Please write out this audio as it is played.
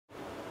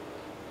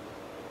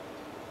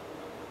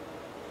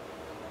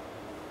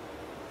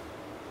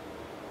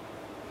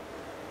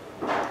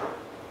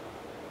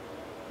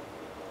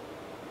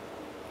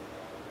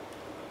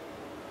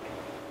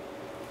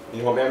You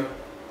know what, man?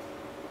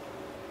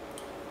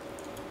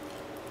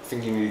 I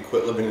think you need to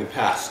quit living in the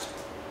past.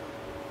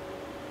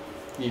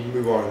 You need to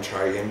move on and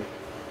try again.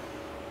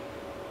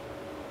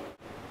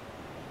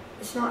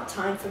 It's not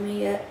time for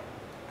me yet.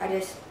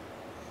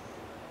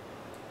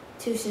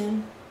 Too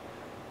soon.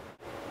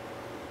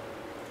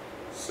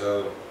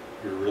 So,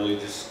 you're really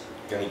just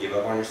gonna give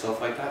up on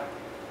yourself like that?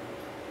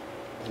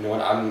 You know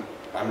what, I'm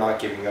not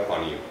giving up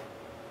on you.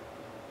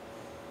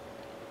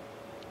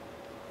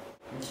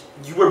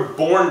 You were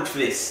born for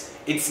this.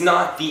 It's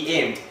not the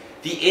end.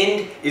 The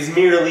end is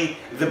merely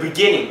the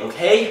beginning,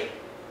 okay?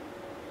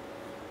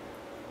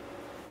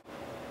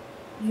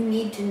 You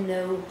need to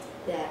know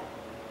that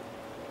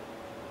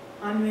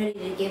I'm ready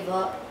to give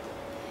up,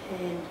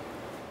 and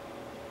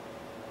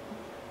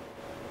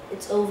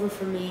it's over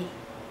for me.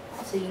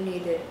 So you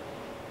need to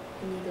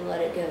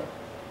let it go.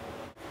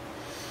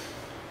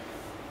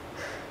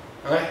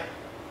 Alright.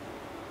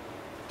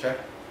 Okay.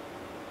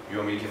 You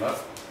want me to give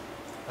up?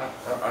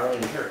 I don't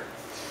even care.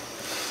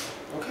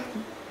 Okay.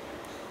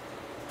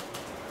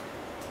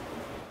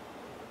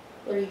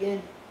 What are you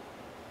doing?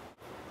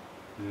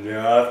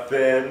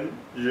 Nothing.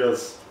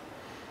 Just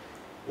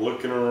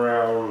looking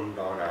around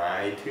on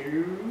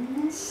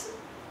iTunes.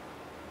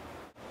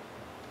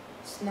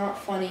 It's not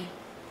funny.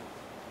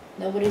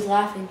 Nobody's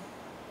laughing.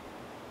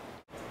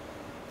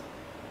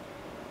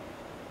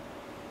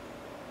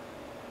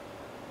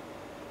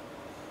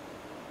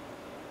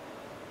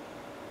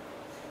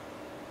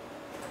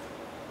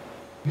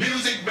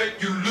 Music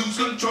make you lose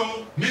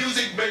control.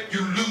 Music make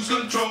you lose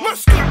control.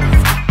 Let's go.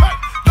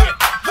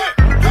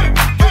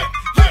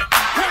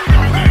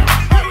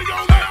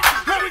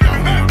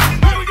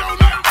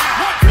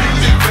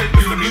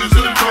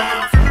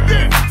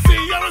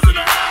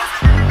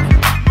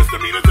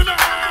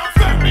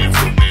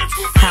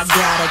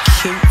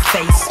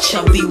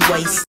 Chubby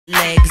waist,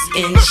 legs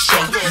in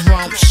shape,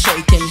 rump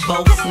shaking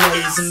both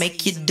ways,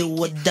 make you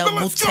do a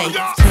double take.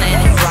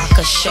 Planet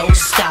rocker,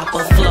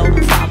 showstopper, flow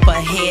proper,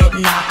 head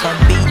knocker,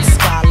 beat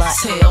scholar,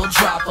 tail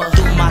dropper.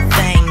 Do my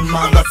thing,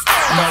 mother.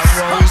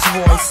 Rolls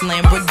Royce,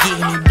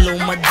 Lamborghini, blue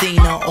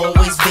Medina,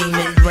 always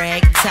beaming,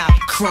 rag top,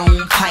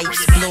 chrome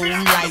pipes, blue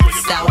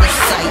lights, out of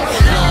sight.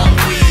 Long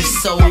weed,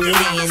 sold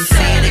in,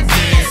 say it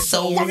again,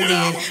 sold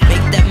in.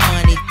 Make that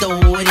money,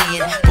 throw it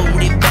in,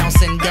 booty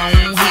bouncing, don't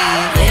hit.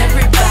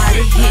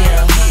 Everybody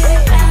here,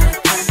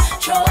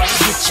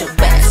 get your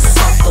backs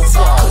off the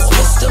wall, 'cause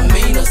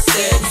misdemeanor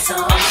said so.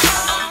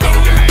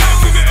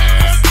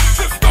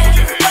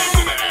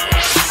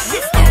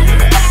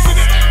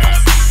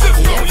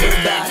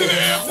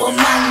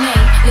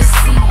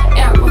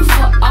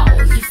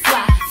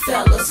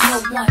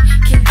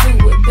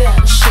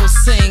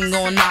 Sing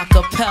on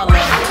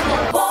acapella.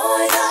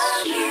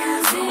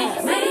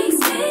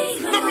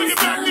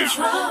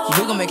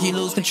 We're gonna make you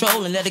lose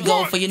control and let it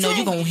go, for you know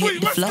you gonna hit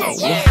the flow. I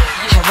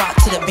rock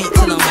to the beat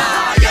till I'm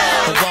wired.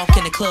 I walk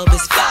in the club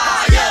is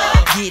fire.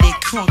 Get it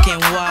crunk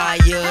and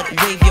wired.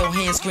 Wave your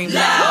hands, scream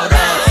louder.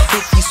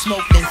 If you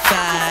smoke, then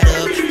fired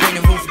up. Bring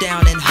the roof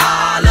down and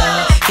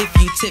holler. If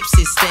you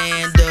tipsy,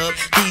 stand up.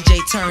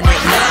 DJ, turn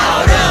it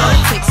louder.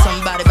 Take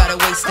somebody by the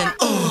waist and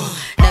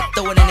now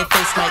throw it in their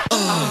face like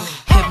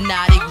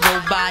hypnotic,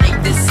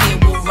 robotic, this here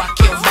will rock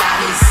your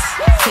bodies.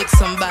 Take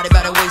somebody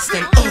by the waist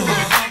and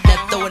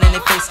now throw it in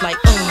their face like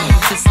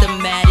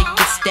systematic,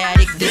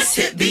 ecstatic, this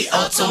hit be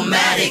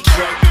automatic.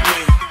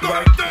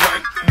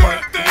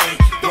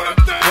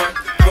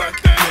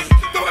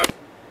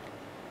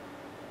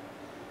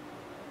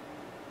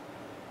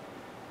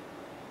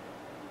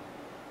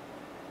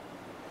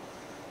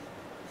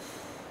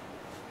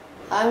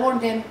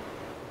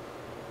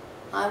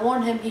 I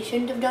warned him. He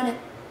shouldn't have done it.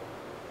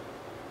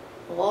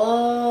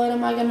 What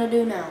am I gonna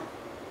do now?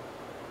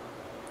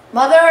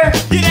 Mother!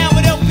 Get out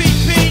with